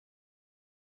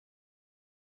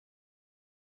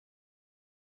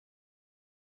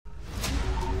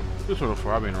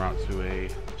224, I've been en route to a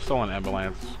stolen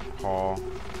ambulance call,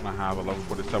 and I have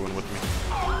 1147 with me.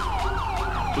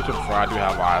 224, I do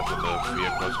have eyes on the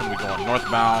vehicle. It's going to be going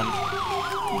northbound,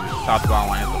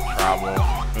 southbound lanes of travel.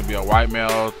 It's going to be a white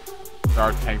male,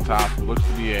 dark tank top, who looks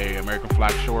to be a American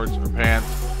flag shorts or pants,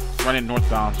 running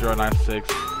northbound 096.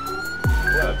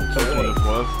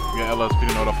 224, get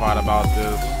LSPD notified about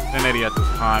this. 1080 at this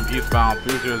time, eastbound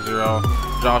 300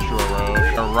 Joshua Road.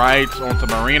 Right onto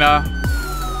Marina.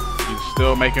 He's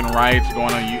still making rights,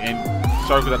 going on in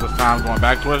circles at this time, going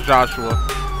back towards Joshua.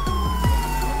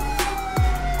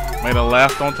 Made a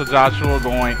left onto Joshua,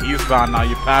 going eastbound. Now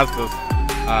you passed us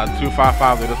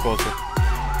 255 they're supposed to.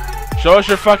 Show us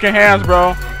your fucking hands,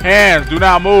 bro. Hands, do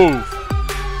not move.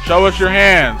 Show us your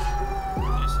hands.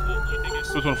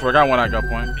 224, got one at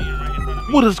gunpoint.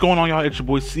 What is going on, y'all? It's your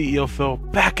boy CEO Phil,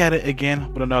 back at it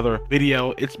again with another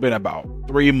video. It's been about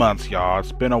 3 months, y'all.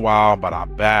 It's been a while, but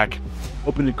I'm back,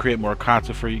 hoping to create more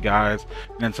content for you guys.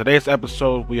 And in today's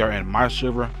episode, we are in my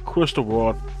server, Crystal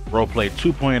World Roleplay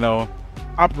 2.0,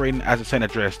 operating as the San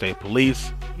Andreas State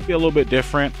Police. It'll be a little bit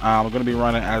different. We're going to be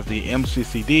running as the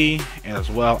MCCD and as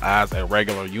well as a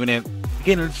regular unit.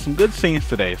 Getting into some good scenes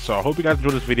today, so I hope you guys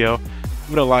enjoyed this video.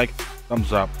 Give it a like,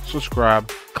 thumbs up,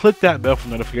 subscribe, click that bell for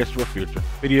notifications for future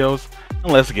videos,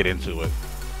 and let's get into it.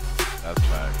 That's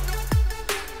fact.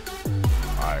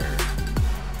 Fire.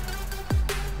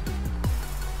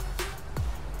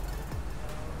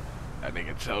 That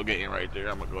nigga tailgating right there.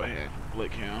 I'm gonna go ahead and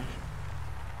flick him.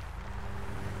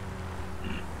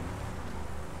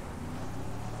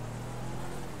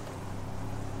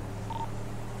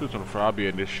 I'll be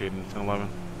initiating 1011.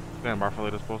 Stand by for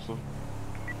latest postal.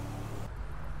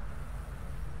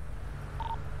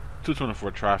 224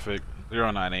 traffic,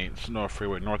 098, Sonora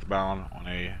Freeway northbound on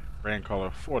a brand color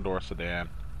 4-door sedan.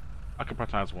 Occupy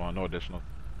times 1, no additional.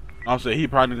 I'm saying he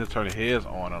probably needs to turn his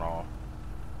on and off,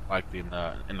 like in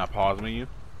the pause menu.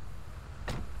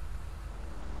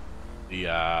 The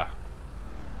oh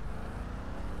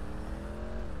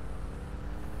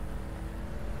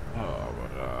my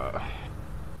god.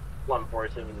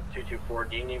 147-224,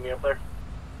 do you need me up there?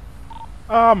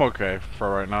 I'm okay for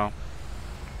right now.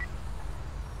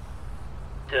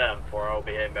 10-4, I'll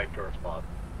be heading back to our spot.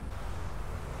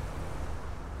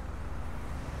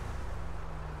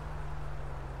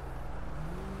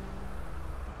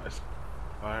 Nice.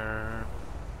 Fire.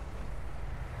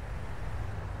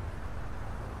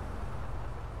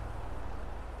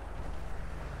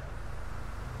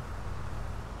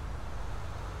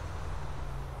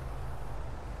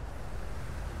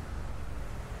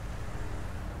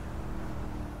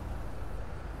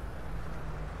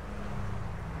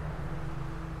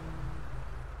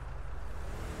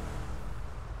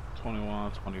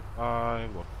 $21,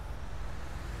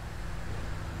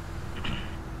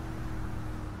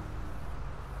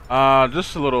 $25.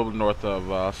 Just a little north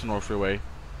of Sonora Freeway,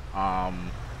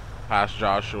 past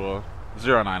Joshua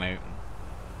 098.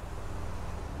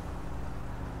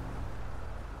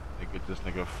 They get this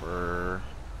nigga for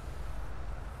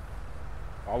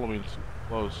following too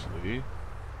closely.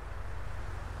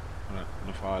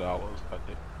 $125, I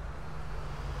think.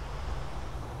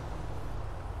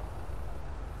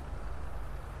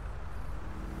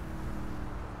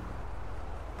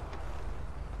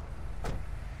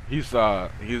 He's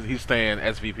staying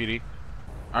SVPD.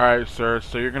 Alright, sir,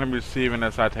 so you're gonna be receiving a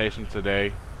citation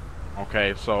today.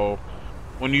 Okay, so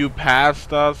when you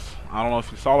passed us, I don't know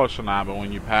if you saw us or not, but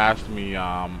when you passed me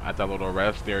at that little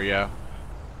rest area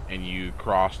and you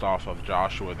crossed off of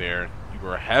Joshua there, you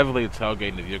were heavily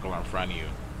tailgating the vehicle in front of you.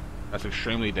 That's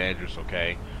extremely dangerous,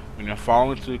 okay? When you're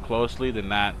following too closely, then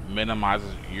that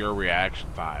minimizes your reaction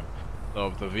time. So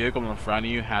if the vehicle in front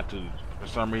of you had to, for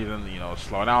some reason, you know,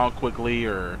 slow down quickly,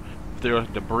 or if there was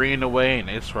debris in the way and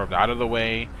it swerved out of the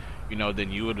way, you know,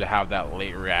 then you would have that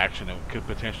late reaction that could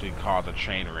potentially cause a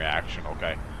chain reaction,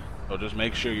 okay? So just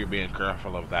make sure you're being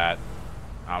careful of that.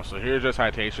 So here's your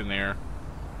citation there.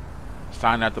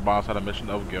 Sign at the bottom side,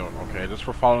 admission of guilt, okay? Just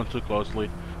for following too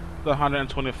closely. It's a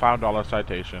 $125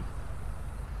 citation.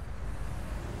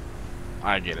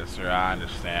 I get it, sir. I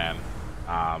understand.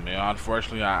 You know,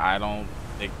 unfortunately, I don't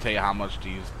dictate how much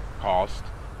these cost.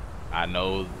 I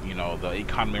know, you know, the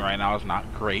economy right now is not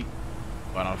great,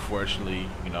 but unfortunately,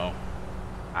 you know,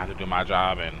 I have to do my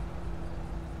job, and you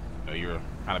know, you're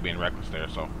kind of being reckless there.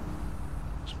 So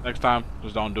next time,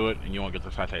 just don't do it, and you won't get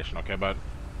the citation, okay, bud?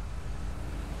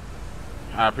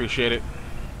 I appreciate it.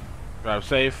 Drive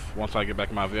safe. Once I get back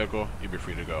in my vehicle, you'll be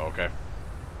free to go, okay?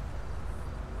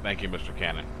 Thank you, Mr.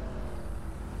 Cannon.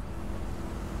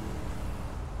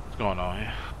 What's going on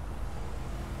here?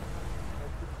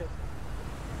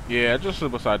 Yeah, just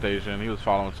a citation. He was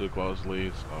following too closely,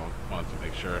 so wanted to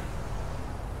make sure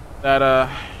that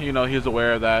you know, he's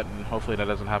aware of that, and hopefully that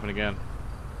doesn't happen again.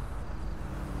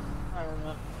 Alright,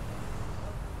 man.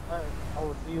 Alright, I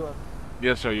will see you later.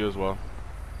 Yes, sir. You as well.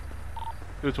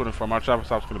 224. My traffic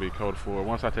stop's going to be code 4.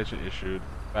 One citation issued.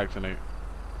 Vaccinate.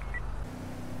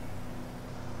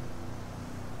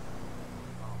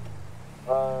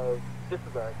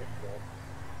 Disregard.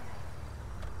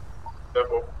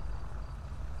 Double.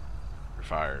 You're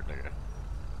fired, nigga.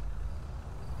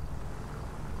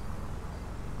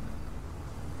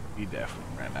 He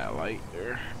definitely ran that light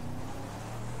there.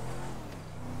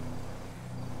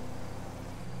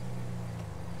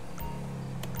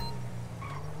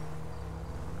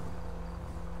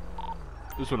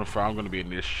 This one, I'm going to be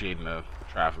initiating a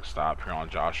traffic stop here on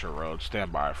Joshua Road.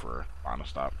 Stand by for final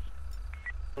stop.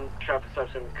 Traffic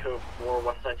stops in code 4.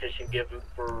 One citation given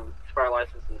for expired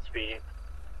license and speeding.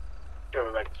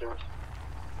 Going back to service.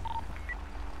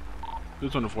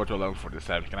 224 to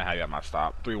 1147. Can I have you at my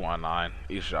stop? 319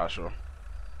 East Joshua.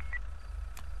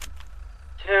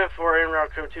 10-4 en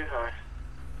route code 2 high.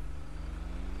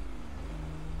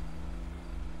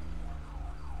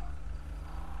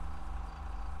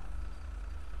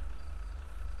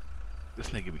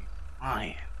 This nigga be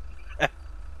lying.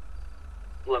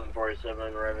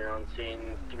 1147 arriving on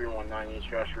scene. 319 East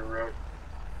Joshua Road.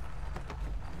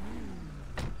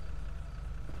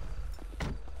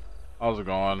 How's it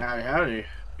going? Howdy.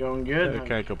 Going good. I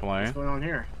can't complain. What's going on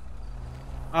here?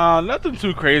 Nothing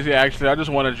too crazy actually. I just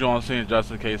wanted you on scene just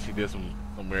in case he did some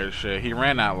weird shit. He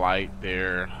ran that light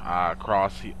there,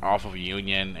 off of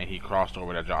Union, and he crossed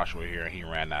over to Joshua here, and he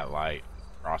ran that light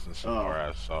crossing San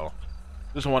Andreas. So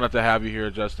just wanted to have you here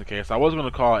just in case. I was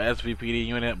gonna call SVPD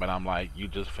unit, but I'm like, you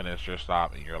just finished your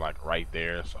stop and you're like right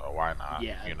there, so why not?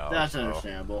 Yeah, you know, that's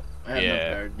understandable. I have nothing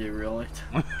better to do, really.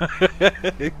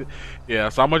 Yeah,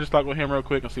 so I'm gonna just talk with him real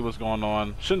quick and see what's going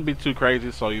on. Shouldn't be too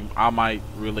crazy, so I might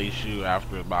release you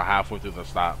after about halfway through the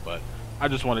stop, but I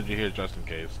just wanted you here just in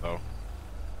case. So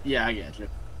yeah, I get you.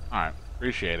 All right,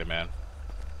 appreciate it, man.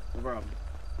 No problem.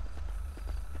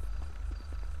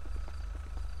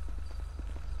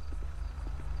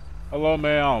 Hello,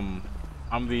 ma'am.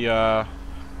 I'm the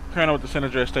currently with the San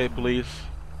Andreas State Police.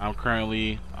 I'm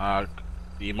currently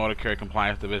the Motor Carrier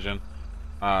Compliance Division.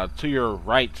 To your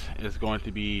right is going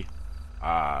to be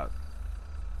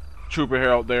Trooper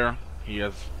Harold there. He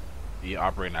is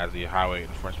operating as the Highway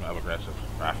Enforcement of Aggressive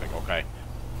Traffic. Okay.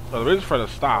 So the reason for the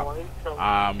stop,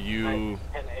 you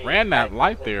ran that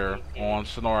light there on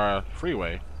Sonora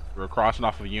Freeway. You were crossing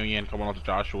off of Union, coming onto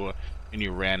Joshua, and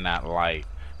you ran that light.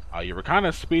 You were kind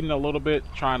of speeding a little bit,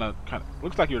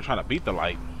 looks like you were trying to beat the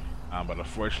light, but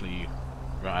unfortunately you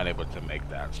were unable to make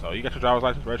that. So you got your driver's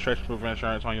license, registration, proof of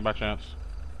insurance on you by chance?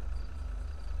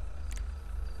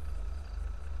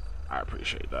 I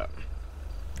appreciate that.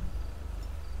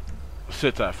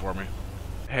 Sit that for me.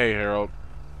 Hey, Harold.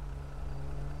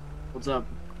 What's up?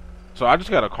 So I just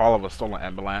got a call of a stolen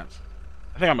ambulance.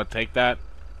 I think I'm gonna take that.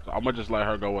 So I'm gonna just let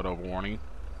her go with a warning.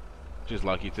 She's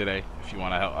lucky today. If you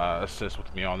want to help assist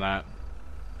with me on that.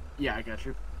 Yeah, I got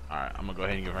you. All right, I'm gonna go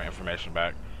ahead and give her information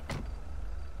back.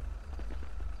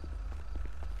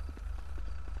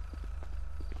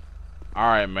 All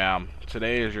right, ma'am.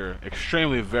 Today is your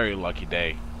extremely very lucky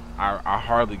day. I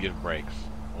hardly give breaks.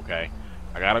 Okay,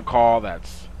 I got a call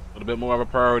that's a little bit more of a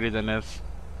priority than this.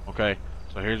 Okay,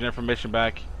 so here's your information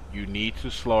back. You need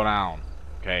to slow down.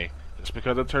 Okay. Just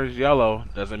because it turns yellow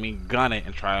doesn't mean gun it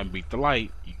and try and beat the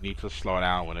light. You need to slow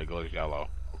down when it goes yellow,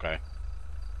 okay?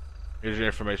 Here's your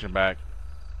information back.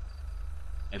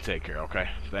 And take care, okay?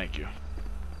 Thank you.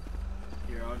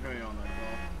 Here, I'll join you on that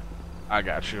call. I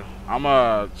got you. I'm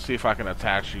gonna see if I can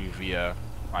attach you via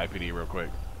IPD real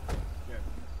quick. Yeah.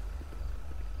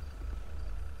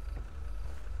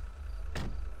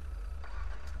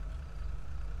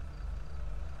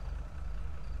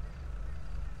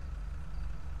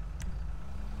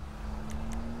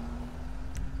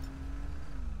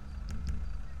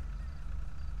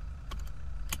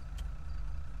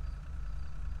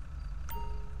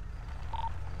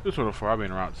 This sort of far, I've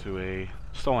been route to a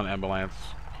stolen ambulance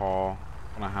call.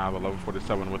 I'm gonna have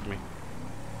 1147 with me.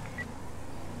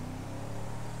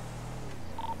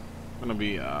 I'm gonna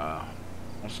be on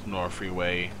Sonora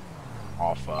Freeway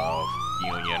off of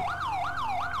Union.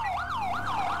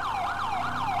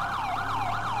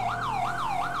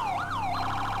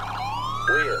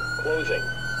 Rear, closing.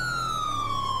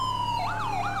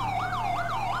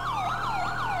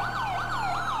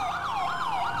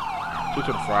 Due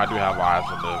to the fire, I do have eyes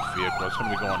on the vehicle. It's going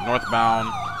to be going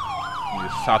northbound in the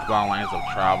southbound lanes of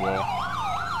travel.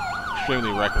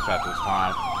 Extremely reckless at this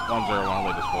time. 101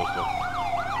 late disposal.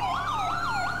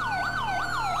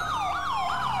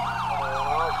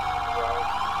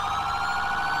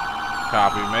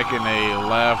 Copy. Making a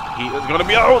left. He is going to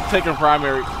be taking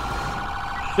primary.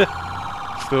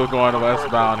 Still going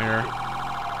westbound here.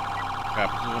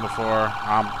 Copy 224.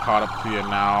 I'm caught up to you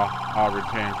now. I'll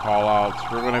retain callouts.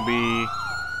 We're going to be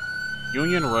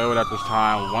Union Road at this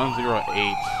time, 108,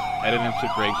 headed into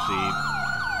Grapeseed.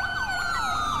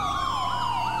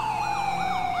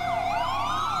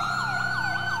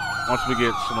 Once we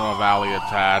get Sonora Valley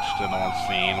attached and on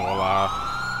scene, we'll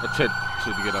attempt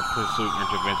to get a pursuit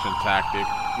intervention tactic,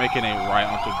 making a right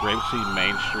onto Grapeseed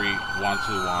Main Street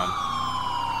 121.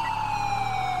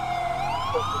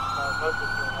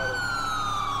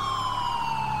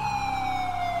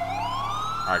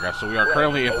 Alright guys, so we are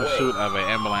currently in pursuit of an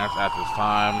ambulance at this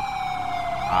time.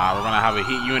 We're going to have a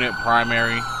heat unit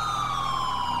primary.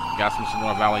 Got some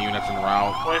Sonora Valley units en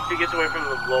route. Once he gets away from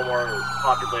the little more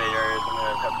populated areas, I'm going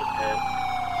to attempt to pit.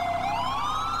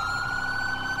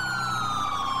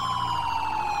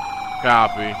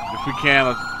 Copy. If we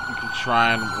can, we can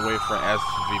try and wait for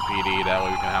SVPD. That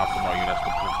way we can have some more units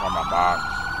to perform our box.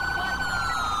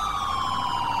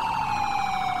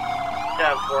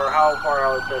 Tab 4, how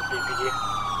far out is SVPD?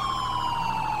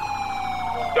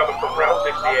 Coming from Route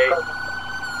 68.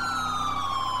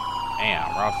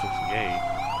 Damn, Route 68.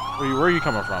 Where are you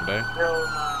coming from, Dave? 093.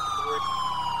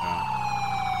 Yeah.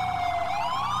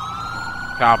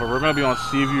 Copy, we're going to be on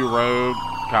Seaview Road.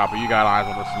 Copy, you got eyes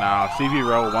on us now. Seaview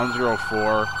Road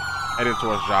 104, headed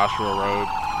towards Joshua Road.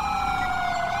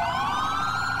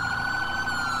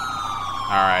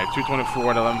 Alright,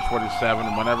 224 to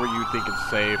 1147. Whenever you think it's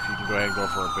safe, you can go ahead and go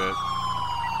for a bit.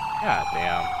 God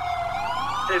damn.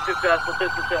 Stay successful, stay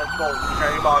successful.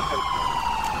 Carry boxing.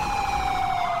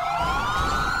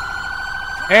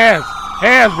 Hands!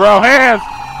 Hands, bro! Hands!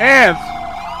 Hands!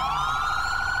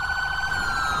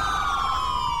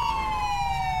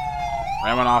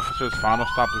 Ramming officers, final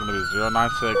stop is going to be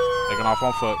 096. Taking off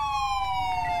on foot.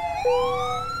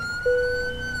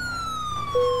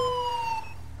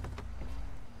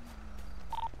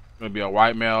 Going to be a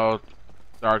white male,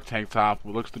 dark tank top,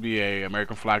 what looks to be a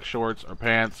American flag shorts or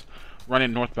pants,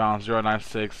 running northbound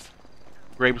 096.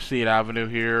 Grapeseed Avenue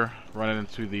here, running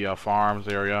into the farms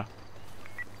area.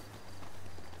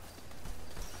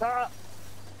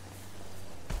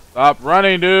 Stop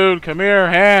running, dude. Come here.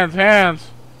 Hands,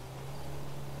 hands.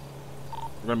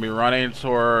 We're going to be running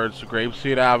towards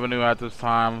Grapeseed Avenue at this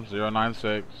time,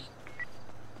 096.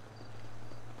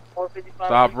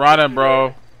 Stop running,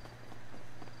 bro.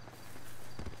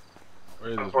 Where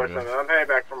is this Unfortunately, I'm heading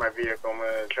back for my vehicle. I'm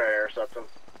going to try to intercept him.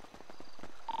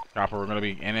 Copper, we're going to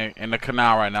be in the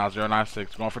canal right now,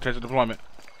 096. Going for taser deployment.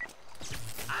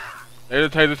 Taser,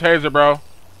 taser, taser, bro.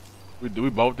 We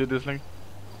both did this thing.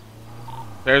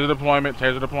 Taser deployment,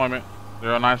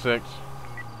 096.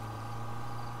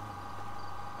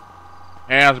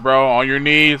 Hands, bro, on your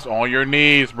knees,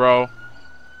 bro.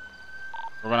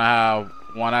 We're gonna have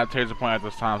one at taser point at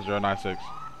this time, 096.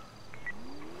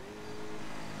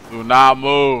 Do not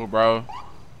move, bro.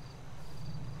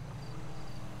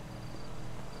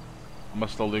 I'm gonna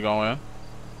slowly go in.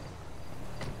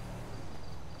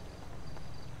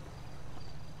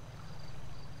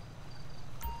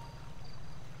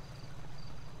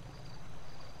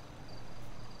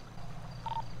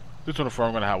 I'm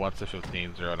gonna have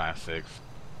 115 096.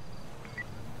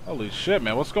 Holy shit,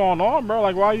 man, what's going on, bro?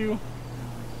 Like, why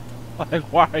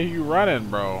are you running,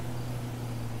 bro?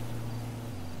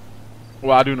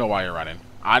 Well, I do know why you're running.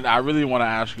 I really want to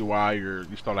ask you why you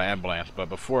stole an ambulance, but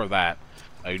before that,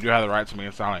 you do have the right to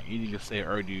remain silent. Anything you say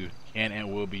or do can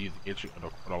and will be used to get you under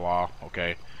the law.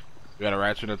 Okay, you got a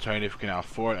right to an attorney if you can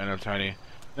afford an attorney.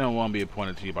 Then one be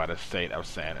appointed to you by the state of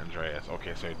San Andreas.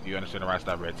 Okay, so do you understand the rights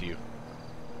that I read to you?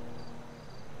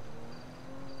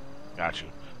 Got you.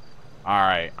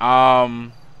 Alright,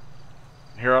 Harold,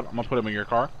 I'm gonna put him in your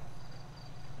car.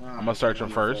 I'm gonna search him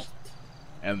first.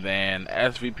 And then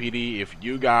SVPD, if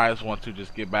you guys want to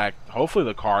just get back, hopefully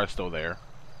the car is still there.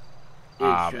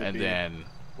 And then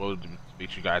we'll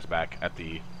meet you guys back at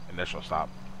the initial stop.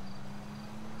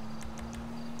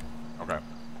 Okay.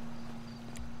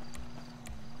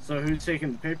 So who's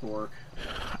taking the paperwork?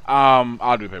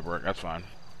 I'll do paperwork, that's fine.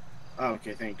 Oh,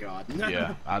 okay, thank God.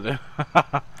 Yeah, I'll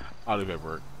do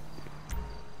paperwork.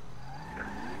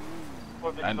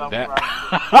 And that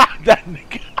that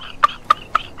nigga.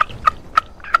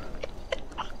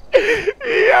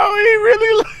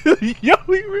 Yo,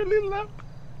 he really left.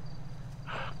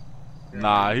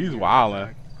 Nah, he's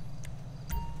wildin'.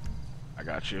 I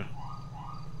got you.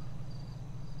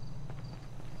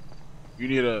 You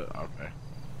need a okay.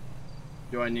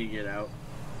 Do I need to get out?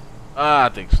 I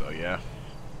think so, yeah.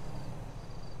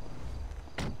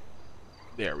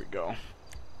 There we go.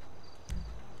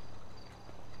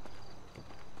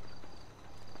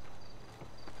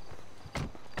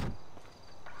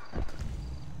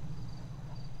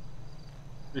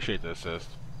 Appreciate the assist.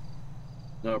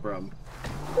 No problem.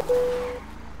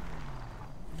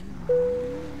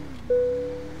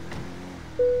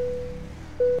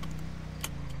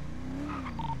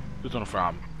 Who's on the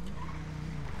from?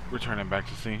 Returning back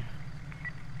to sea.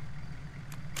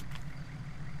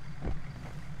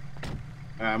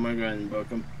 Alright, I'm gonna go ahead and book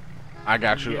him. I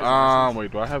got you.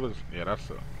 Wait, do I have his? Yeah, that's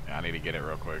a. Yeah, I need to get it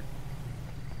real quick.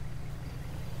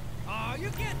 Oh, you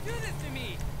can't do this to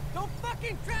me! Don't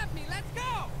fucking trap me! Let's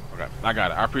go! Okay, I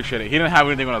got it. I appreciate it. He didn't have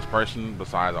anything on his person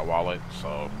besides a wallet,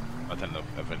 so nothing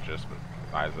of interest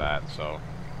besides that. So,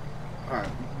 Alright.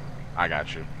 I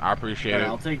got you. I appreciate it.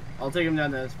 I'll take him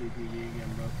down to SVPD again,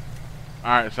 bro.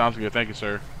 All right, sounds good. Thank you,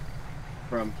 sir.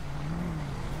 From.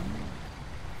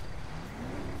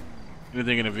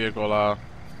 Anything in the vehicle,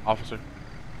 officer?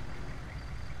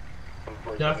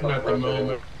 Nothing at the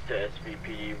moment. To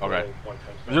SVP. Okay.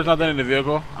 If there's nothing in the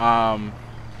vehicle,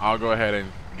 I'll go ahead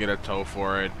and get a tow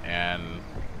for it and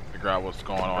figure out what's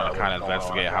going on and kind of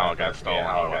investigate how it got stolen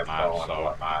and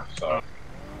whatnot. So,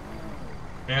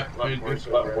 Yeah, it's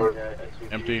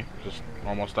empty, just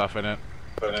normal stuff in it.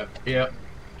 Yep.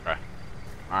 Okay.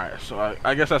 All right, so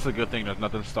I guess that's a good thing. There's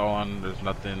nothing stolen. There's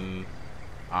nothing,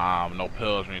 no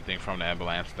pills or anything from the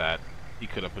ambulance that he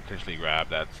could have potentially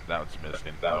grabbed. That's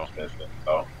missing. So.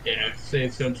 Yeah, say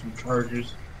send some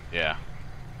charges. Yeah.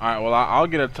 All right. Well, I'll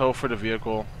get a tow for the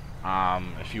vehicle.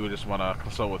 If you would just want to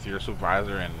consult with your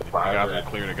supervisor and if you guys are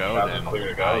clear to go, then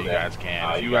you guys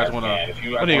can. If you guys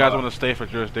want to stay for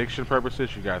jurisdiction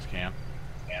purposes, you guys can.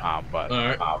 But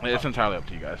it's entirely up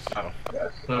to you guys. So.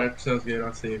 Alright, sounds good.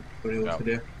 I'll see what he wants to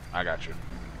do. I got you.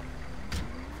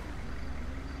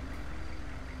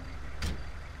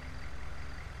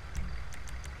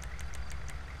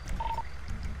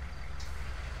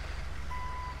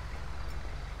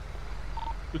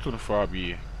 This 24, I'll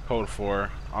be code 4.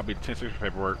 I'll be 10-6 for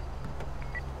paperwork.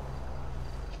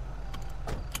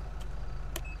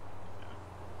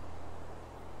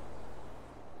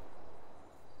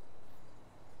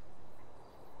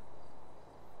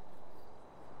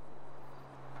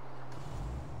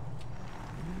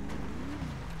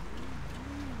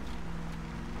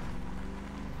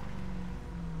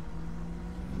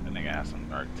 That nigga has some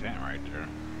dark tint right there.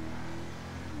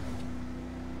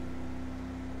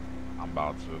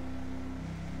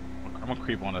 I'm gonna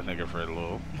creep on this nigga for a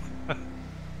little.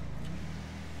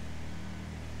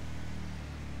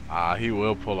 He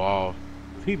will pull off.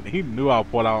 He knew I'll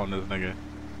pull out on this nigga.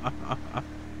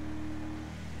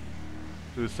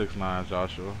 269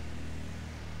 Joshua.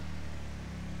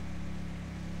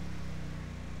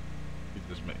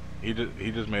 He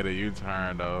just made a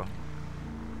U-turn though.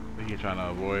 I think he's trying to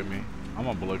avoid me. I'm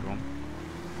gonna blick him.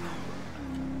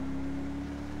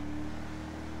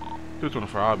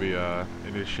 224, I'll be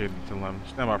initiating to 11.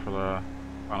 Stand by for the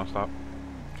final stop.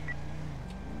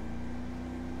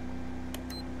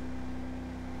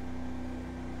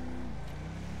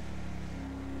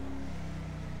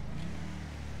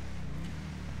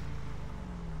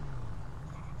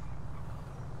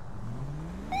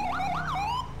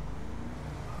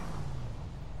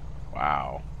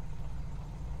 Wow.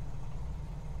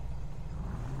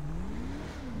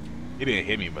 He didn't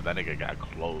hit me, but that nigga got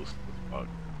close as fuck.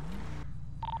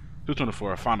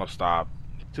 224, final stop,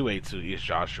 282 East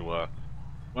Joshua.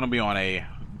 Gonna be on a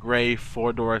gray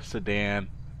 4-door sedan,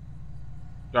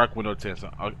 dark window tints,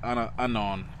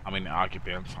 unknown,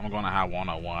 occupants. I'm gonna have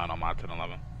 101 on my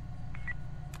 1011.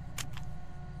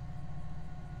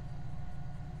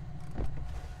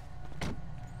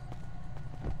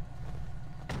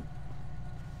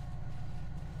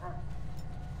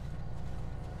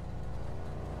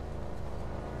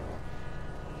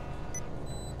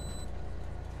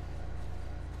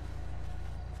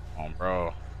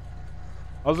 Bro,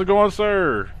 how's it going,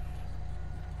 sir?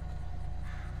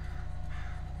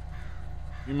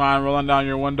 You mind rolling down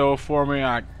your window for me?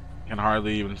 I can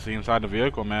hardly even see inside the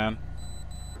vehicle, man.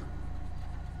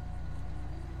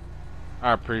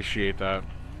 I appreciate that.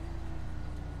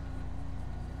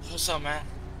 What's up, man?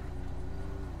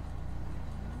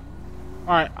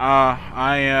 Alright,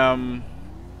 I am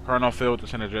Colonel Phil with the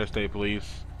San Andreas State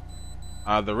Police.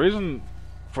 The reason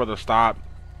for the stop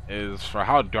is for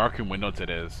how dark and windowed it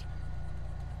is.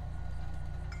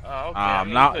 Oh,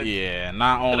 okay.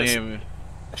 Not only him.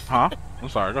 Huh? I'm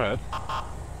sorry, go ahead.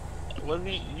 Wasn't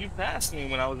you passed me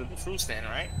when I was at the fruit stand,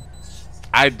 right?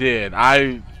 I did.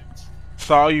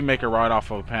 saw you make a ride off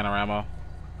of Panorama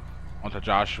onto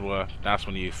Joshua. That's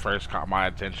when you first caught my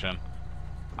attention.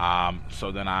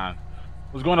 So then I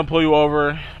was going to pull you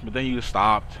over, but then you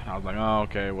stopped. I was like, oh,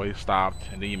 okay, well, you stopped,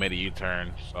 and then you made a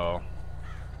U-turn. So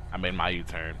I made my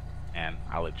U-turn, and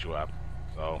I lit you up.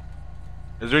 So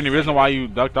is there any reason why you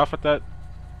ducked off at that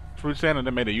fruit stand and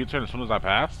then made a U-turn as soon as I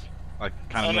passed? Like,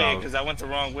 kind of. Because I went the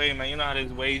wrong way, man. You know how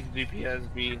these ways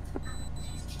GPS be.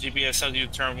 GPS tells you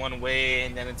to turn one way,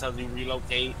 and then it tells you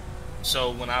relocate. So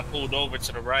when I pulled over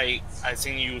to the right, I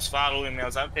seen you was following me. I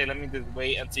was like, okay, let me just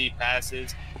wait until he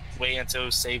passes. Wait until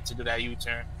it's safe to do that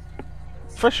U-turn.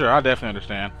 For sure, I definitely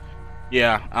understand.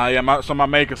 Yeah, so my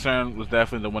main concern was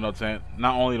definitely the window tint.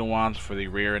 Not only the ones for the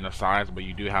rear and the sides, but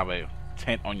you do have a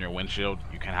tint on your windshield.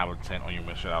 You can't have a tint on your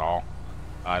windshield at all.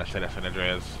 To say that San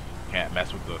Andreas can't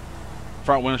mess with the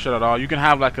front windshield at all. You can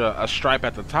have like a stripe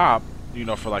at the top, you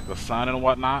know, for like the sun and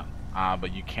whatnot,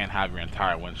 but you can't have your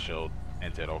entire windshield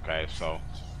tinted. Okay, so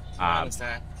I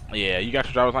understand. yeah, you got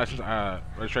your driver's license,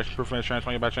 registration, proof of insurance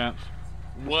on you by chance?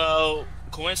 Well,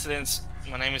 coincidence.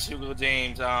 My name is Hugo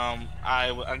James.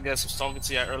 I guess I was talking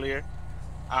to you earlier.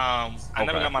 I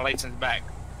never got my license back.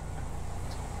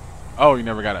 Oh, you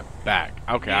never got it back.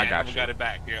 Okay, Yeah, I got never you. got it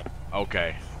back. Yeah.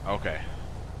 Okay. All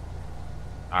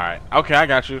right. Okay, I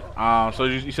got you. So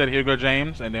you said Hugo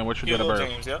James, and then what's your date of Hugo birth?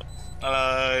 James. Yep.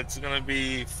 It's gonna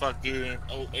be fucking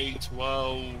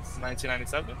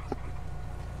 08/12/1997. Okay.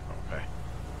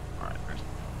 All right.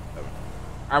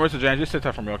 All right, Mr. James, just sit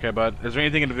tight for me, okay, bud? Is there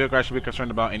anything in the vehicle I should be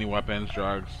concerned about? Any weapons,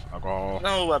 drugs, alcohol?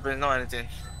 No weapons, no anything.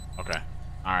 Okay.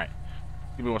 All right.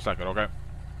 Give me 1 second, okay?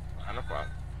 No problem.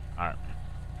 All right.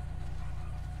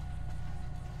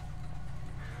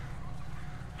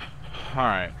 All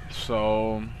right.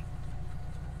 So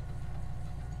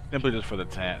simply just for the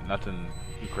tent, nothing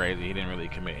too crazy. He didn't really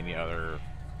commit any other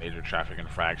major traffic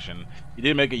infraction. He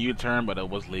did make a U-turn, but it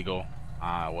was legal.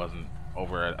 It wasn't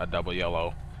over a double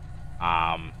yellow.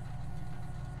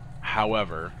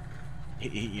 However,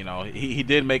 he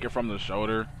did make it from the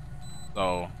shoulder,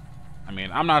 so I mean,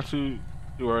 I'm not too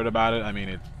worried about it. I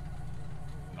mean,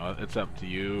 it's up to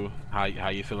you how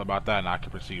you feel about that, and I can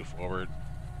proceed forward.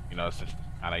 Since it's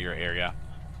kind of your area.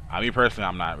 Me personally,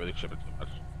 I'm not really tripping too much,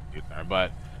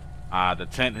 but the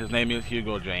tent, his name is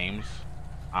Hugo James.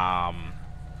 So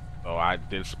I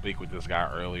did speak with this guy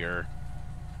earlier.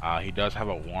 He does have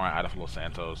a warrant out of Los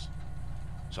Santos.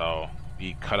 So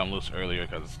we cut him loose earlier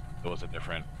because it was a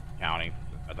different county.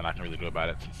 Nothing I can really do about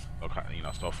it since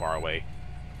it's so far away.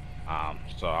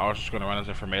 So I was just going to run his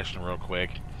information real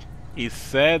quick. He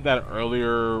said that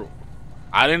earlier,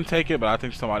 I didn't take it, but I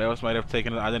think somebody else might have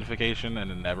taken the identification and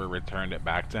then never returned it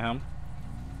back to him.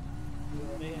 Yeah,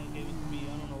 they had gave it to me.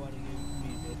 I don't know why they gave it to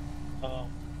me, but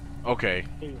Okay.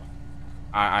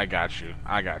 I got you.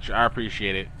 I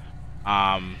appreciate it.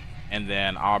 And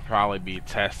then I'll probably be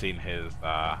testing his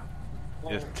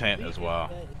tent as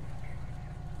well.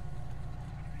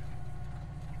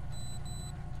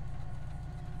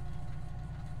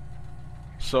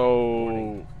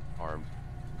 So Armed,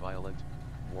 violent,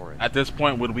 warrant. at this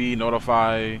point, would we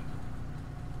notify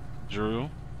Drew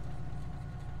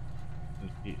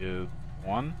since he is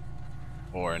 1,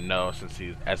 or no since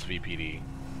he's SVPD?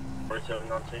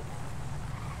 4719.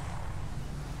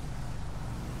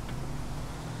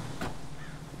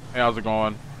 Hey, how's it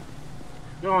going?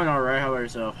 Going alright, how about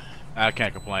yourself? I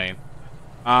can't complain.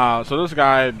 So this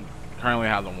guy currently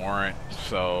has a warrant,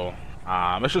 so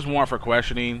it's just warrant for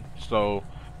questioning. So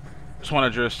just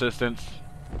wanted your assistance.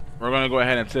 We're gonna go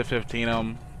ahead and 15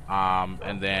 him,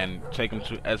 and then take him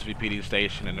to SVPD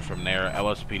station, and then from there,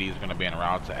 LSPD is gonna be en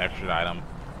route to extradite him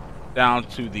down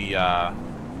to the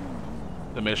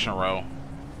mission row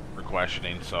for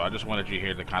questioning. So I just wanted you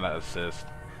here to kind of assist,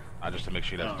 just to make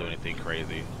sure he doesn't do anything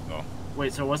crazy. So.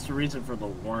 Wait, so what's the reason for the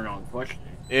warrant on questioning?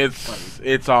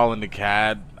 It's all in the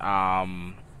CAD.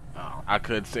 Oh. I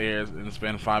could sit here and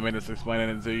spend 5 minutes explaining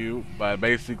it to you, but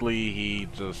basically he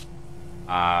just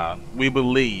we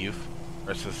believe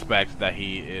or suspect that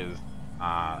he is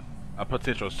a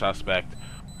potential suspect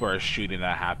for a shooting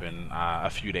that happened a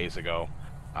few days ago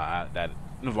that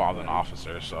involved an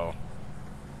officer. So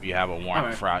we have a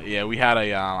warrant for. Yeah, we had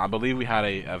a I believe we had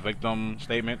a victim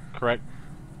statement, correct,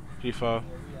 Chief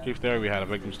there? We had a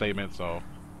victim statement, so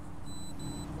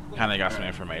kind of got some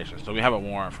information. So we have a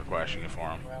warrant for questioning for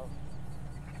him.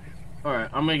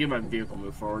 Alright, I'm gonna get my vehicle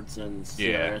moved forward since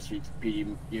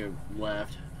SVPD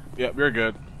left. Yep, you're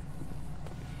good.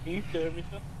 Can you hear me,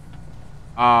 sir?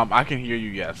 I can hear you,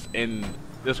 yes. In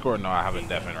Discord, no, I have it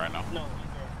deafened right now. No,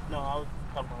 I was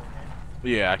talking about that.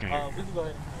 Yeah, I can hear you. We can go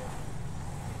ahead and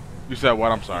You said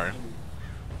what? I'm sorry.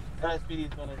 LSPD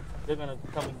is they're gonna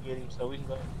come and get him, so we can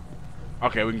go ahead.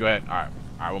 Okay, we can go ahead. All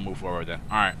right, we'll move forward then.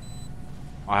 All right,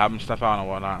 I'll have him step out and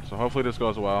whatnot. So hopefully this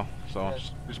goes well. So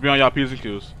Yes. just be on y'all P's and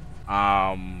Q's.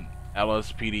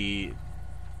 LSPD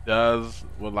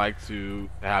would like to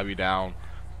have you down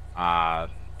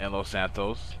in Los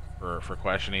Santos for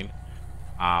questioning.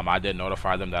 I did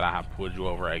notify them that I have pulled you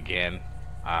over again.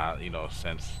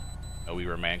 Since we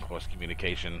remain close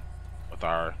communication with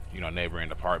our neighboring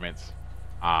departments.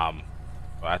 But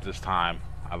at this time,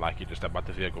 I'd like you to step out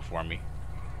the vehicle for me.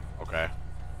 Okay.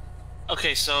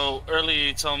 Okay, so earlier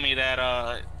you told me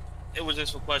that it was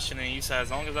just for questioning. You said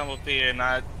as long as I'm up here and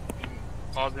not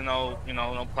causing no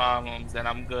problems, then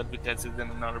I'm good because it's in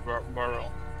another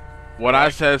borough. What I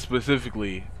said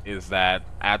specifically is that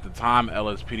at the time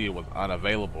LSPD was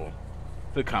unavailable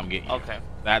to come get you. Okay.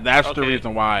 That's the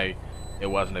reason why it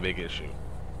wasn't a big issue.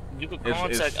 You could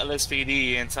contact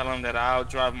LSPD and tell them that I'll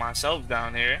drive myself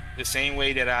down there the same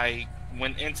way that I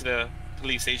went into the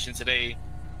police station today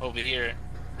over here.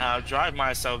 I'll drive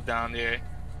myself down there.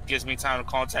 Gives me time to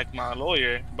contact my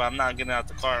lawyer, but I'm not getting out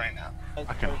the car right now.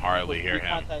 I can hardly hear him.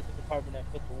 Contact the department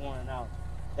that put the warrant out.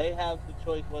 They have the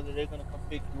choice whether they're going to come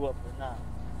pick you up or not.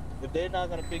 If they're not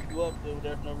going to pick you up, then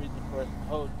there's no reason for us to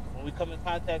hold you. When we come in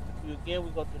contact with you again,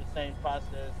 we go through the same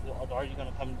process. Are you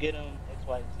going to come get them? X,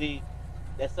 Y, Z.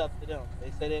 That's up to them.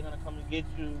 They say they're going to come and get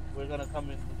you. We're going to come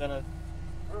in. We're going to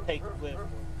take you in for it.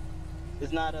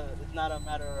 It's not a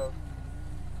matter of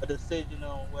a decision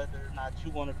on whether or not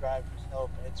you want to drive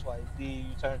yourself. X, Y, Z.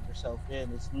 You turn yourself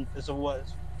in. It's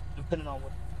depending on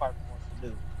what the department wants to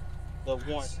do. The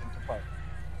warrant department.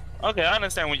 Okay, I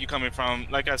understand where you're coming from.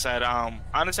 Like I said, I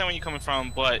understand where you're coming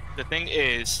from, but the thing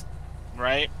is,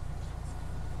 right?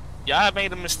 Y'all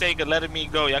made a mistake of letting me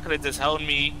go. Y'all could have just held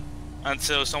me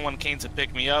until someone came to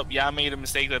pick me up. Y'all made a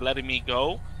mistake of letting me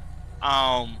go.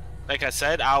 Like I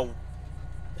said, I'll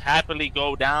happily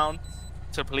go down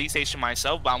to the police station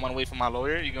myself, but I want to wait for my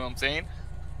lawyer. You know what I'm saying?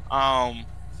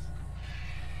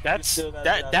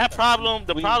 That problem.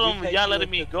 The problem with y'all letting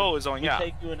me go is on y'all. We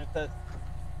take you into custody.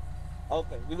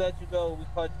 Okay, we let you go. We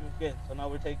caught you again, so now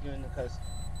we're taking you into custody.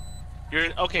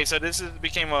 Okay. So this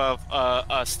became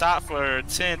a stop for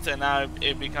tint, and now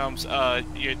it becomes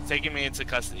you're taking me into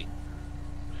custody.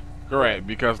 Correct,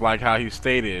 because like how he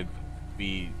stated,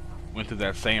 we went through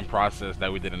that same process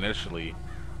that we did initially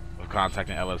of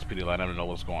contacting LSPD, letting them know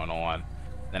what's going on.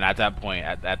 Then at that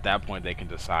point, they can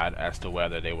decide as to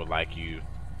whether they would like you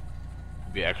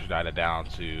to be extradited down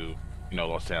to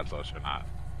Los Santos or not.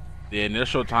 The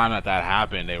initial time that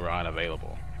happened, they were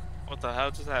unavailable. What the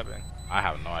hell just happened? I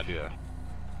have no idea.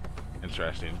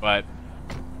 Interesting. But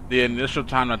the initial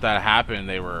time that happened,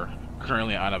 they were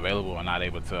currently unavailable and not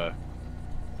able to,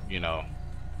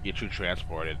 get you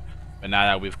transported. But now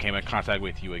that we've came in contact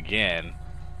with you again,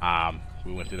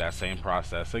 we went through that same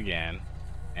process again.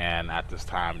 And at this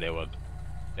time, they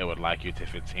would like you to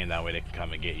 15. That way they can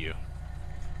come and get you.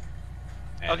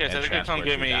 Okay, so they can come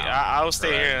get me. I'll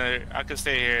stay here. I can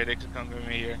stay here. They can come get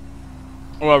me here.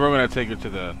 Well, we're gonna take you to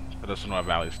the Sonora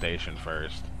Valley Station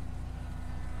first.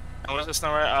 And what's the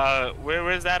Sonora? Where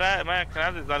is that at, man? Can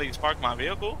I just at least park my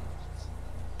vehicle?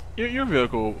 Your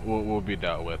vehicle will be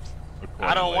dealt with.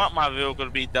 I don't want my vehicle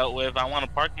to be dealt with. I want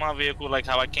to park my vehicle like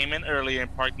how I came in earlier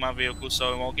and park my vehicle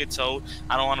so it won't get towed.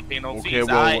 I don't want to pay no fees.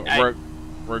 Well,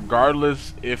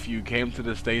 regardless if you came to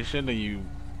the station and you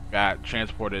got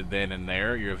transported then and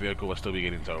there, your vehicle will still be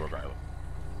getting towed regardless.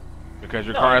 Because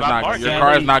your car is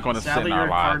not going to sit in our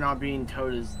lot. Your car not being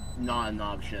towed is not an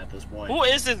option at this point. Who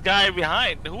is this guy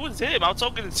behind? Who is him? I'm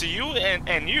talking to you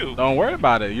and you. Don't worry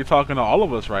about it. You're talking to all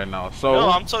of us right now. So no,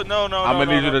 I'm gonna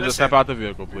need you to just step out the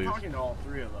vehicle, please. You're talking to all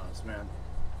three of us, man.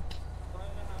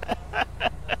 Try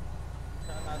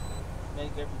not to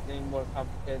make everything more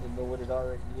complicated than what it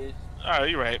already is. Oh,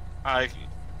 you're right.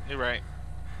 You're right.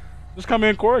 Just come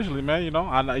in cordially, man. You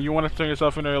want to turn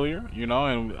yourself in earlier,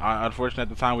 and unfortunately at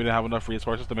the time we didn't have enough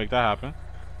resources to make that happen.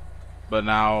 But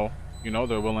now,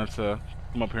 they're willing to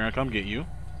come up here and come get you.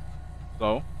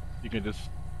 So you can just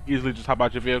easily just hop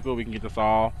out your vehicle. We can get this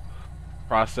all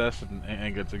processed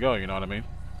and good to go. You know what I mean?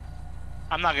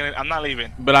 I'm not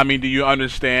leaving. But I mean, do you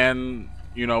understand?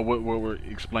 What we're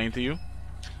explained to you?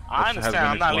 I understand.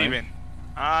 I'm not leaving.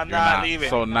 I'm not leaving.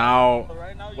 So now, so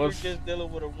right now you're just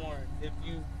dealing with a warrant. If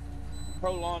you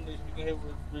prolong this, you can hit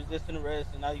resisting arrest,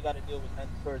 and now you got to deal with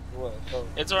transfers as well. So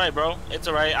it's alright, bro. It's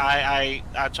alright. I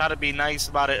try to be nice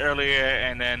about it earlier,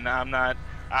 and then I'm not.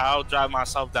 I'll drive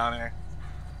myself down there.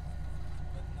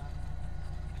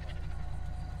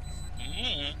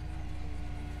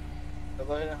 So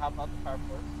go ahead and hop out the car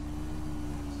first.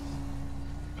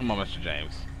 Come on, Mr.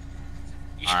 James.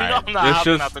 You All know right. I'm not It's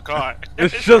hopping just- out the car.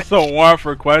 It's just a warrant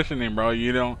for questioning, bro.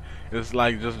 You don't. It's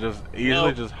like just easily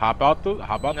Nope. just hop out the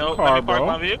car, Let me park bro.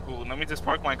 my vehicle. Let me just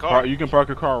park my car. You can park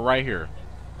your car right here.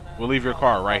 We'll leave your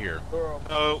car right here.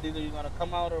 Oh. Either you're gonna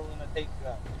come out or we're gonna take you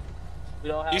out. We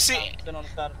don't have You see, time to sit on the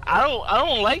side of the I road.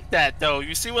 don't like that though.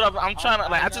 You see what I'm trying to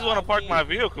like? I just want to park my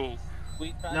vehicle.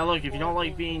 Now look, if you don't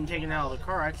like being taken out of the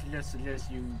car, I suggest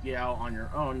you get out on your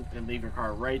own and leave your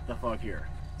car right the fuck here.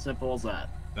 Simple as that.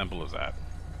 Simple as that.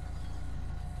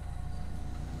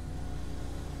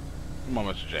 Come on,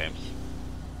 Mr. James.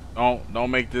 Don't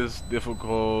make this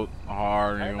difficult,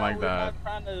 hard, or anything like that.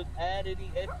 We're not trying to add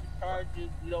any extra charges.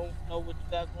 We don't know what you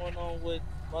got going on with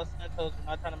Los Santos. We're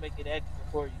not trying to make it extra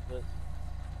for you, but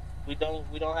we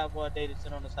don't have one day to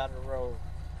sit on the side of the road.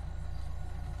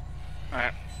 All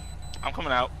right, I'm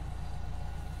coming out.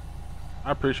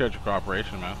 I appreciate your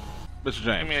cooperation, man. Mr.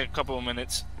 James. Give me a couple of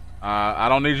minutes. I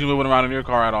don't need you moving around in your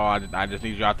car at all. I just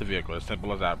need you out the vehicle. As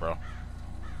simple as that, bro.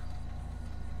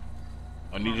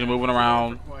 I need you moving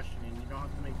around.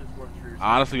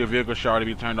 Honestly, your vehicle should already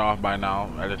be turned off by now.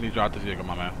 I just need you out the vehicle,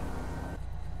 my man.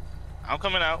 I'm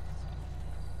coming out.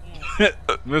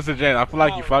 Mr. James, I feel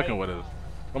like you fucking with us.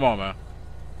 Come on, man.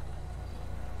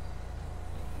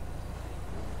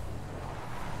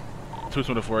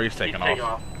 .224, he's taking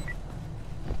off.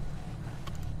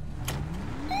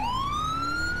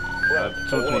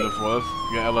 224, let's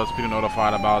get LSPD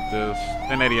notified about this.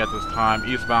 1080 at this time,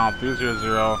 eastbound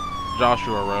 300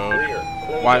 Joshua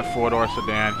Road. White four-door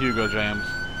sedan, Hugo James.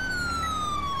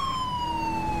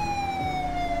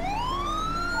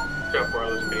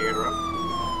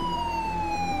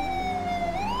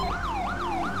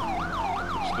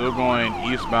 Still going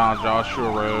eastbound Joshua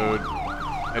Road,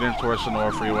 heading towards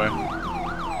Sonora Freeway.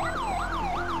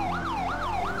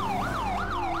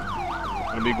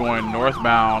 Gonna be going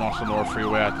northbound on Sonora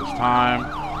Freeway at this time.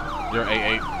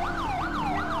 088.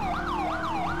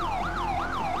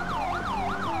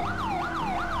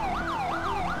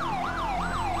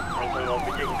 We'll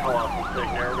be taking call out from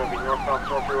Signer. We're gonna be northbound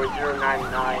Sonora Freeway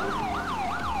 099.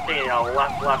 Taking a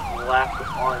left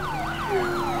onto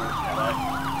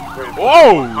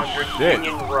whoa, shit.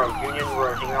 Union Road,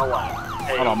 taking a left.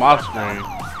 Hold on, my screen.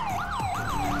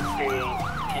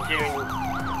 Continuing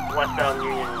westbound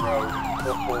Union Road,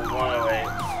 before 108.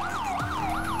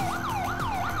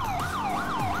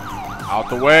 Out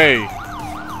the way.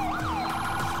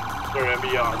 They're gonna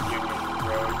be on Union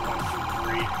Road,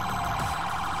 123.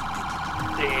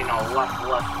 Taking a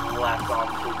left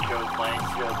onto Joe's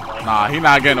Lane. Nah, he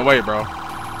not getting away, bro.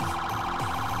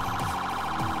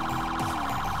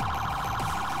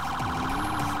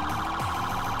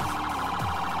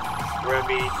 We're gonna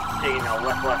be taking a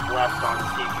left on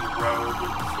CQ Road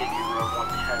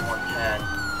 110,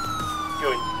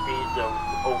 doing speeds of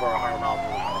over 100 miles an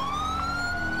hour.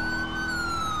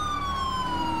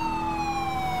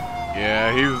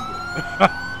 Yeah, he's...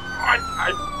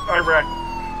 I wrecked.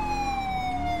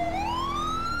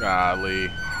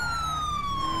 Golly.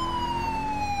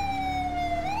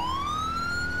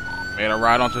 Made a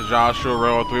ride onto Joshua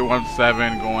Road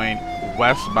 317 going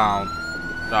westbound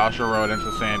Joshua Road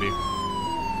into Sandy.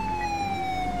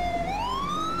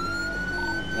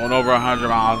 Going over 100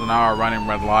 miles an hour, running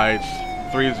red lights.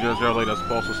 300 latest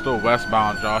postal, still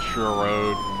westbound Joshua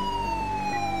Road.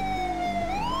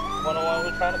 101,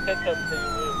 we're trying to catch up to you.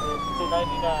 We're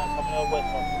 299 coming up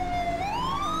westbound.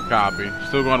 Copy.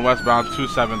 Still going westbound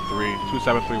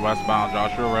 273 westbound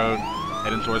Joshua Road,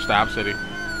 heading towards Stab City.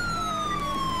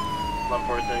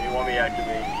 147, you want me to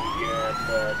activate at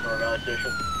Sonora Valley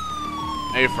Station?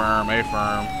 A-firm.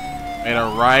 Made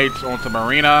a right onto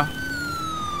Marina.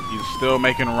 He's still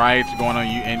making rights, going on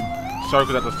in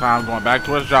circles at this time, going back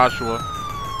towards Joshua.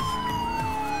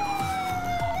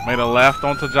 Made a left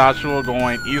onto Joshua,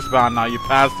 going eastbound. Now you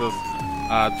passed us.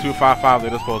 255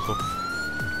 latest postal.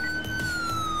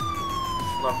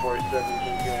 147,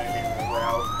 he's going in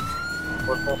route.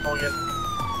 What's postal again?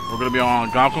 We're going to be on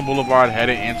Algonquin Boulevard,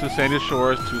 headed into Sandy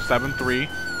Shores, 273.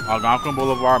 Algonquin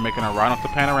Boulevard, making a right onto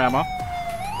Panorama.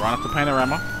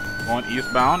 Going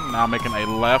eastbound. Now making a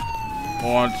left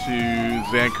onto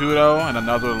Zancudo and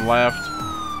another left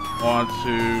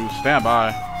onto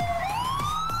Standby.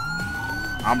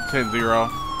 I'm 10-0.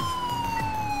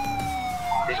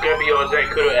 He's gonna be on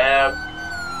Zancudo Ave.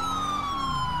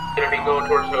 Gonna be going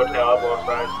towards the hotel, both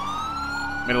sides.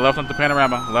 Made a left onto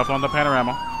Panorama.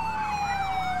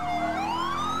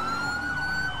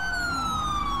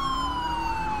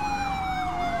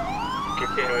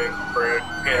 Continuing for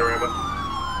Panorama.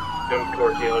 Going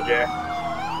towards Yellow Jack.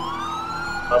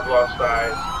 Up Lost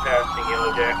Eyes, passing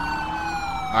Yellow Jack.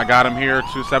 I got him here,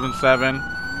 277.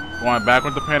 Going back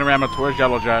with the panorama towards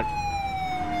Yellow Jack.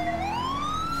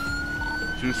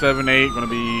 278, gonna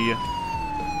be,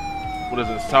 what is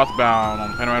it, southbound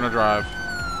on Panorama Drive.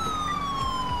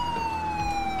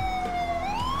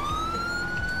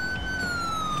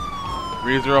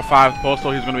 .305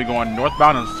 Postal, he's gonna be going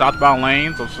northbound and southbound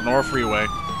lanes of Sonora Freeway.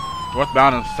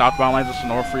 Northbound and southbound lanes of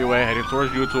Sonora Freeway, heading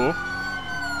towards U-Tool.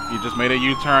 He just made a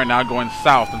U-turn, now going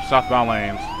south in southbound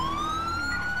lanes.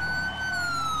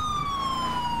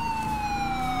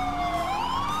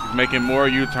 He's making more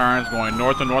U-turns, going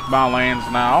north and northbound lanes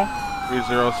now.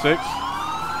 306.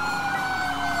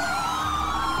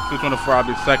 224, I'll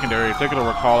be secondary. Take it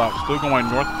over call out. Still going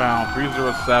northbound.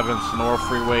 307 Sonora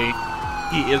Freeway.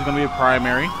 He is going to be a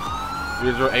primary.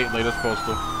 308 latest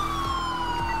postal.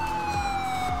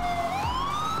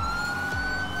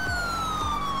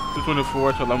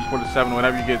 .224 to 1147.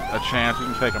 Whenever you get a chance, you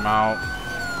can take him out.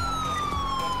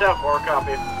 10-4,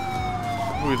 copy.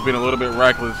 He's been a little bit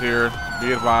reckless here.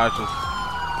 Be advised, just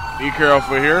be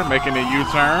careful here. Making a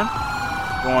U-turn.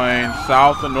 Going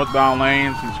south and northbound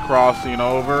lanes. He's crossing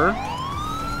over.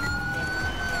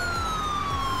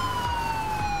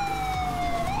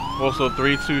 Also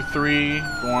 323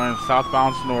 going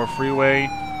southbound Sonora Freeway.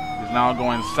 He's now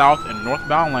going south in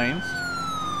northbound lanes.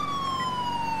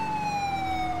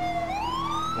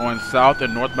 Going south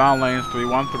in northbound lanes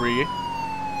 313.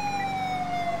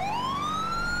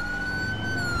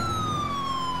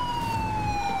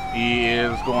 He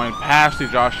is going past the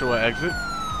Joshua exit,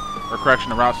 or correction,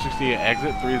 the Route 68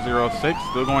 exit 306.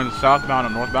 Still going southbound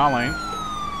and northbound lanes.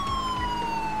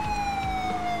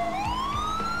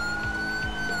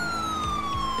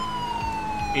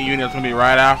 E unit's going to be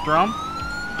right after him.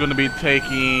 Going to be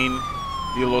taking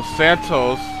the Los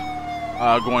Santos,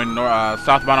 going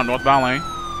southbound and northbound lane.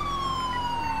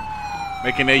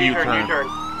 Making a U-turn.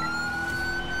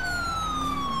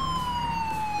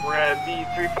 We're at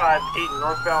B358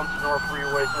 northbound Sonora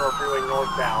Freeway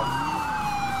northbound.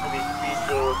 We'll be speed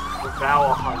to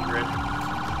about 100.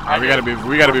 We gotta be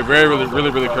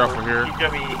really careful here. He's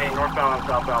gonna be a northbound and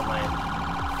southbound lane.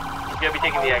 He's gonna be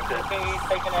taking the exit. He's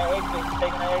taking that exit. He's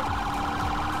taking that exit.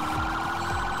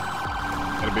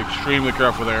 Gotta be extremely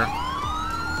careful there.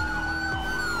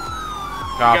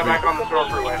 Copy. Get back on the Sonora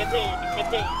Freeway.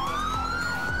 Continue.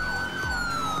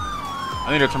 I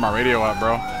need to turn my radio up,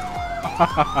 bro.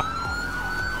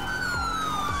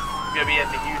 Gonna be at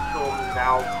the U-Tool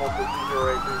now, postal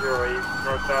 308,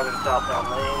 northbound and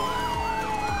southbound lane.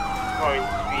 Going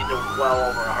speed to well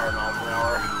over 100 miles an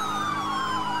hour.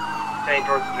 Heading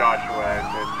towards Joshua,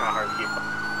 so it's kind of hard to keep up.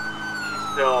 She's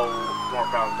still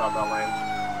northbound and southbound lanes.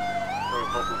 Going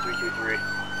postal 323.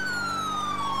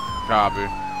 Copy.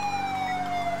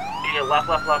 Yeah, left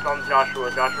on Joshua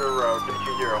Road,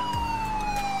 220.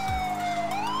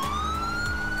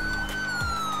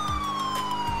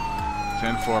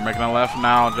 10-4, making a left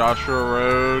now, Joshua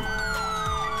Road.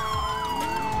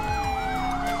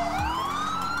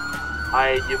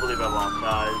 I do believe I lost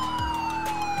eyes.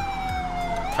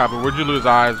 Copy, where'd you lose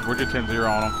eyes? Where'd you 10-0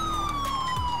 on him?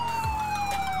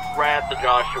 Right at the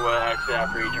Joshua exit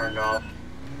after he turned off.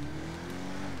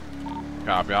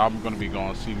 Copy, I'm gonna be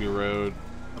going CV Road.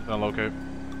 Something to locate.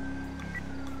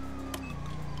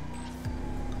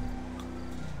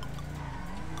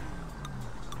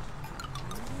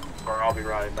 Or I'll be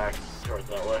riding back towards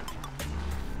that way.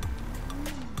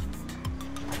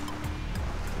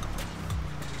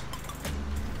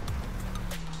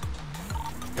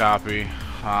 Copy.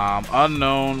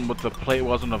 Unknown what the plate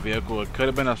was on the vehicle. It could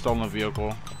have been a stolen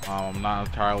vehicle. I'm not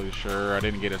entirely sure. I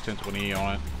didn't get a 1020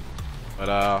 on it. But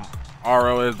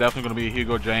RO is definitely going to be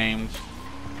Hugo James.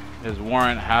 His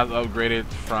warrant has upgraded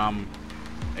from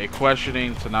a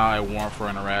questioning to now a warrant for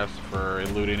an arrest for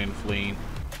eluding and fleeing.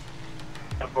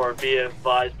 For be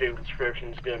advised, vehicle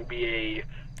description is going to be a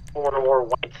 4-door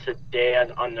white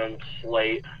sedan, unknown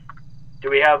plate. Do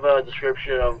we have a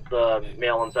description of the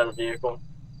male inside the vehicle?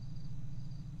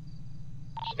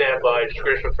 Stand by.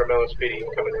 Description for male SPD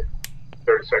coming in.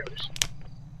 30 seconds.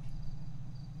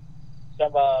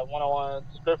 Stand by 101.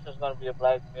 Description is going to be a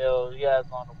black male. He has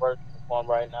on the work uniform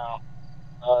right now.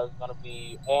 It's going to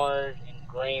be orange and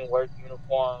green work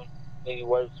uniform. He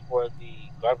works for the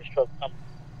garbage truck company.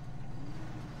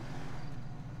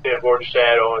 Yeah, board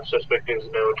shadow and suspect is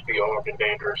known to be armed and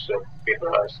dangerous, so be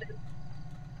advised.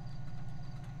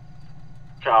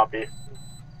 Copy.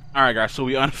 Alright guys, so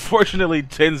we unfortunately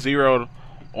 10-0'd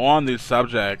on the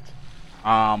subject.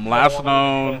 Last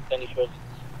known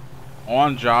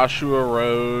on Joshua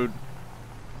Road,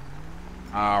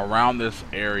 around this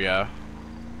area.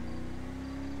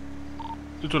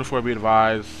 224 be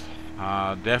advised.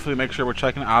 Definitely make sure we're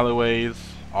checking alleyways.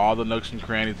 all the nooks and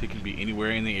crannies. He can be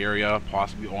anywhere in the area,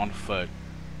 possibly on foot.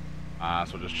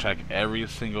 So just check every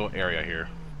single area here.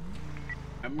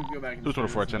 I'm gonna go back and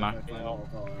 224,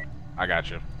 10-9. I got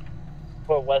you.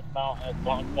 For westbound at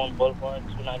Longhorn Boulevard,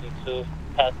 292,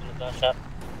 passing the gunshot.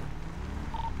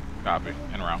 Copy.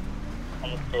 En route.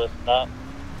 Coming to a stop.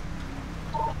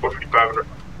 455.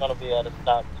 Gonna be at a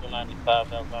stop,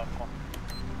 295 at Longhorn.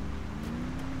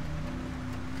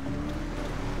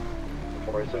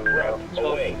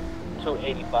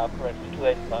 285, correction,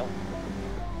 285.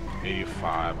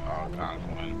 85. Oh, God.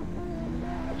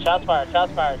 Shots fired,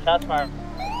 shots fired, shots fired.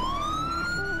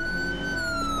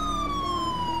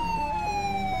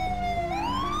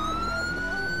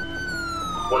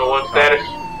 101 status.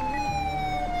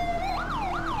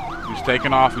 He's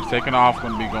taking off. He's taking off.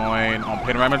 Going to be going on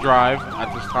Panorama Drive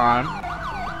at this time.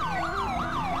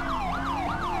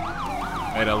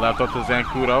 Made a left up to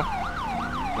Zancudo.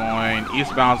 Going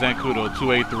eastbound Zancudo,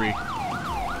 283.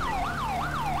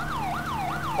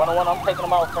 101, I'm taking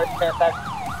them out first chance action.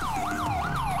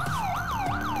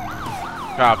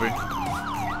 Copy.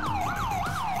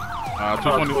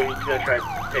 220.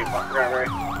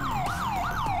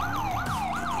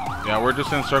 Yeah, we're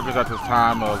just in circles at this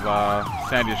time of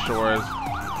Sandy Shores.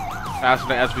 Passing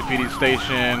the SVPD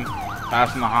station,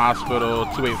 passing the hospital,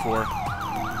 284.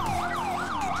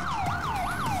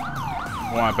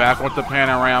 Going back with the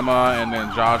Panorama, and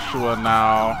then Joshua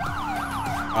now,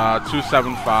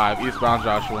 275, eastbound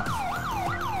Joshua.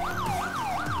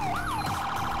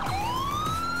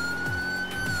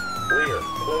 Clear.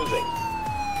 Closing.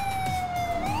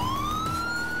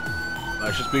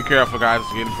 Let's just be careful, guys.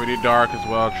 It's getting pretty dark as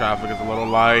well. Traffic is a little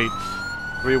light.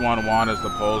 311 is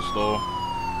the postal.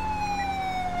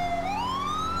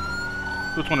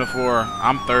 224.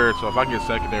 I'm third, so if I get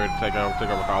secondary to take over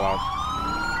call-outs.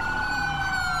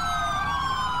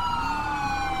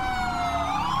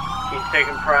 He's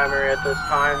taking primary at this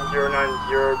time. 090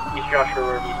 East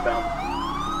Joshua Road eastbound.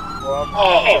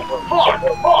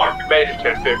 Fuck! Major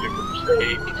 1050 from the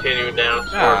state. Continuing down.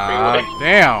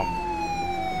 Damn.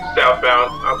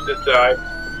 Southbound, opposite side.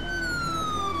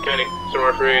 County,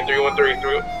 somewhere for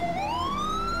 3133.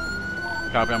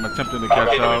 Copy, I'm attempting to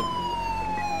catch up.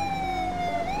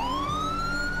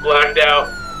 Blacked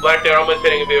out, almost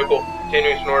hitting a vehicle.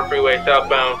 Continuing Sonora Freeway,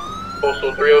 southbound.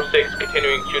 Postal 306,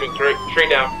 continuing shooting straight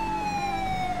down.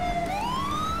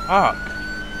 Fuck.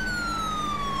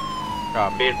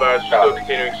 Copy. Be advised, still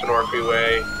continuing Sonora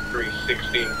Freeway,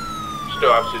 360.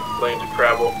 Still opposite lanes of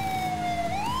travel.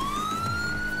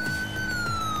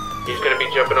 He's going to be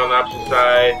jumping on the opposite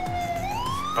side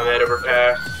on that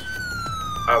overpass.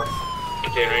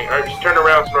 Continuing. Alright, just turn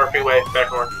around, Sonora Freeway,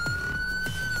 back north.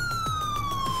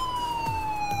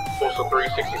 Postal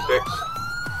 366.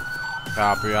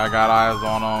 Copy, I got eyes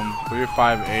on him.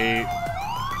 358.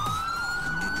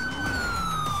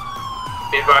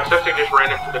 Be advised, suspect just ran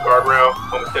into the guardrail,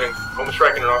 almost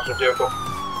striking an officer's vehicle.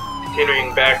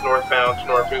 Continuing back northbound,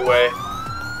 Sonora Freeway.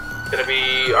 Going to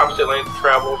be opposite lanes of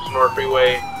travel, Sonora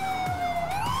Freeway.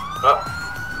 Up.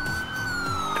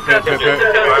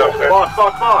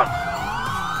 Boss.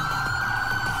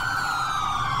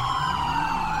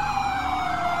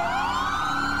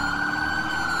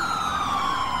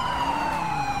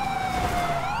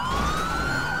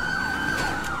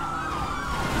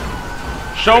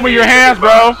 Show me your hands,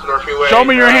 bro. Show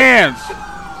me your hands.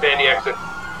 Sandy exit.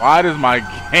 Why does my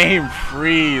game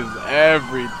freeze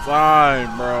every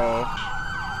time, bro?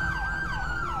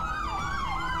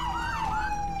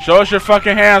 Show us your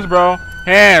fucking hands, bro.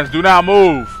 Hands, do not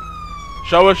move.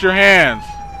 Show us your hands.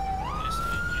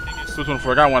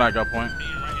 224, got one at gun point.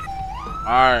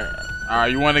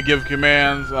 Alright, you want to give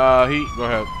commands, Heat? Go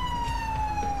ahead.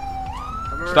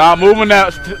 Stop moving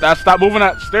that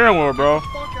steering wheel, bro.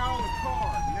 Fuck out of the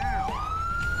car, now.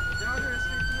 San Andreas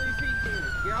State Police Heat unit,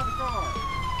 get out of the car.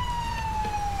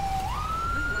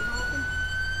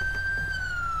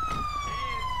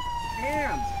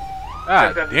 Hands.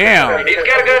 God damn. He's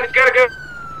got a gun,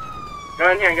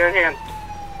 Gun in hand.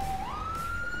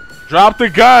 Drop the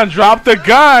gun.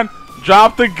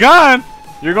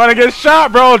 You're gonna get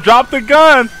shot, bro. Drop the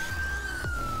gun.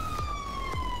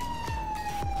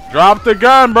 Drop the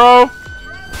gun, bro.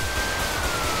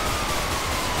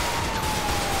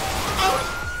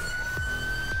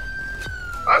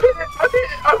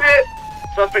 I'm hit.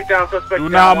 Suspect down, Do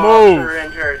not move.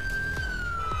 Injured.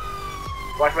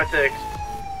 Watch my 6.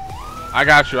 I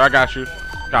got you. Copy,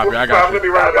 I I'm got gonna be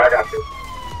you. right back. I got you.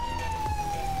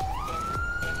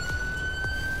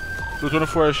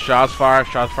 224, shots fired,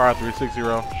 360,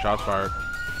 shots fired.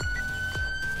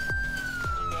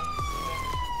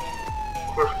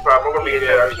 I'm gonna be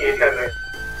there.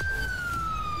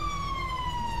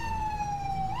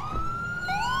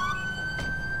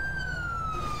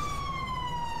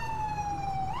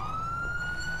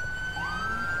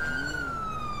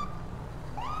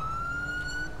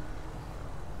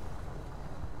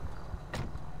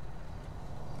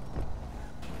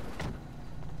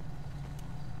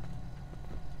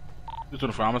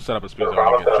 224, I'm gonna set up a speed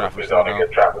zone and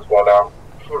get traffic slowed down.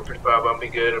 455, I'll be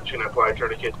good. I'm just gonna apply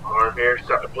tourniquet to my arm here.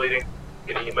 Stop the bleeding.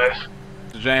 Get EMS.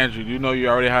 Mr. Andrew, you know you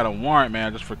already had a warrant,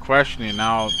 man, just for questioning.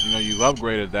 Now, you know, you've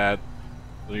upgraded that.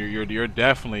 So you're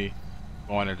definitely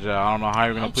going to jail. I don't know how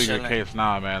you're gonna plead your case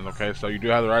now, man. Okay, so you do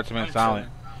have the right to remain silent.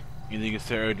 Anything you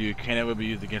say or do, it will be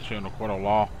used against you in the court of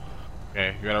law.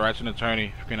 Okay, you got a right to an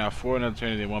attorney. If you cannot afford an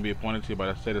attorney, they won't be appointed to you by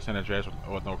the state of San Andreas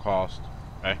with no cost.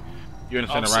 Okay, you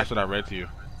understand the rights that I read to you?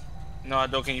 No, I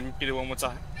don't. Can you repeat it one more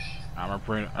time? I'm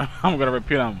gonna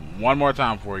repeat them one more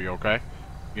time for you. Okay,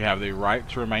 you have the right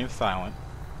to remain silent.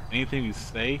 Anything you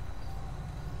say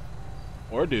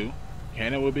or do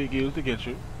can and will be used against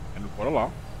you in the court of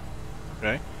law.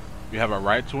 Okay, you have a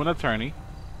right to an attorney.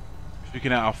 If you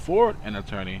cannot afford an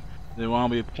attorney, they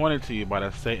won't be appointed to you by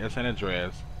the state of San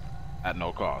Andreas at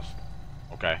no cost.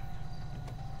 Okay,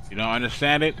 you don't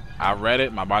understand it? I read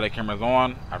it. My body camera's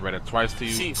on. I read it twice to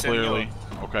you clearly.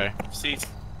 Okay.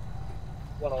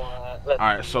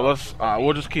 Alright, so let's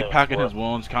we'll just keep packing his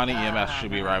wounds. County EMS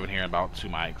should be arriving here in about 2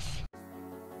 mics.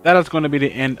 That is going to be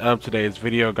the end of today's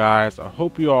video, guys. I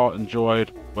hope you all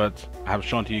enjoyed what I have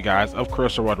shown to you guys of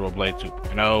Crystal World Roleplay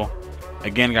 2.0.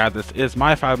 Again, guys, this is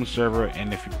my FiveM server,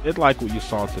 and if you did like what you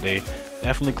saw today,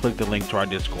 definitely click the link to our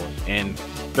Discord in the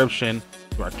description,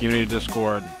 to our community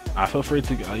Discord. Feel free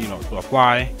to to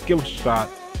apply, give us a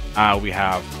shot. We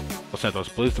have Los Santos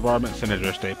Police Department, San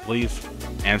Andreas State Police,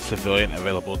 and civilian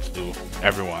available to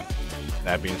everyone.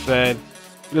 That being said,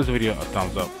 give this video a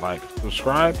thumbs up, like,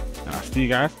 subscribe, and I'll see you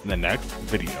guys in the next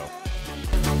video.